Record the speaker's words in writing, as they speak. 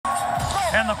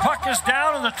And the puck is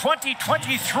down in the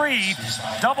 2023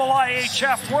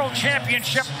 IIHF World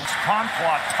Championship.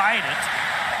 Comtois tied it.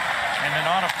 And then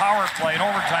on a power play in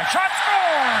overtime. Shot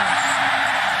scores!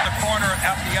 The corner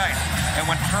at the ice. And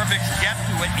when Perbix gets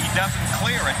to it, he doesn't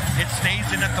clear it. It stays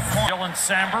in at the point. Dylan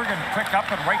Sandberg and quick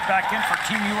up and right back in for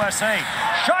Team USA.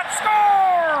 Shot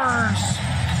scores!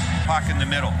 Puck in the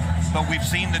middle. But we've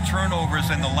seen the turnovers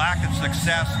and the lack of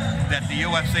success that the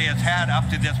USA has had up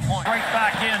to this point. Right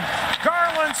back in.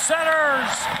 Garland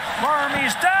centers.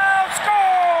 Larmy's down.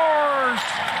 Scores!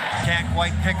 Can't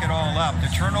quite pick it all up.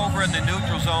 The turnover in the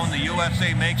neutral zone, the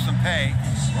USA makes them pay.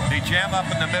 They jam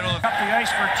up in the middle. Up the ice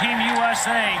for Team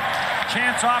USA.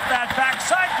 Chance off that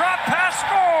backside. Drop pass.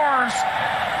 Scores!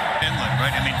 Finland,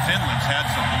 right? I mean, Finland's had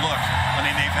some looks. I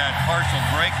mean, they've had partial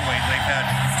breakaways. They've had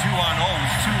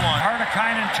 2-on-0s, 2-on.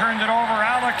 Hardikainen turned it over.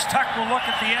 Alex Tuck will look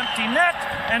at the empty net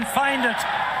and find it.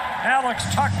 Alex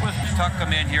Tuck with... Tuck come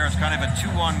in here. It's kind of a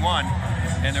 2-on-1,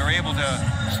 and they're able to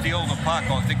steal the puck.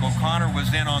 I think O'Connor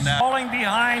was in on that. Falling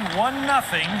behind 1-0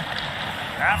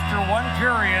 after one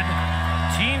period.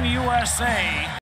 Team USA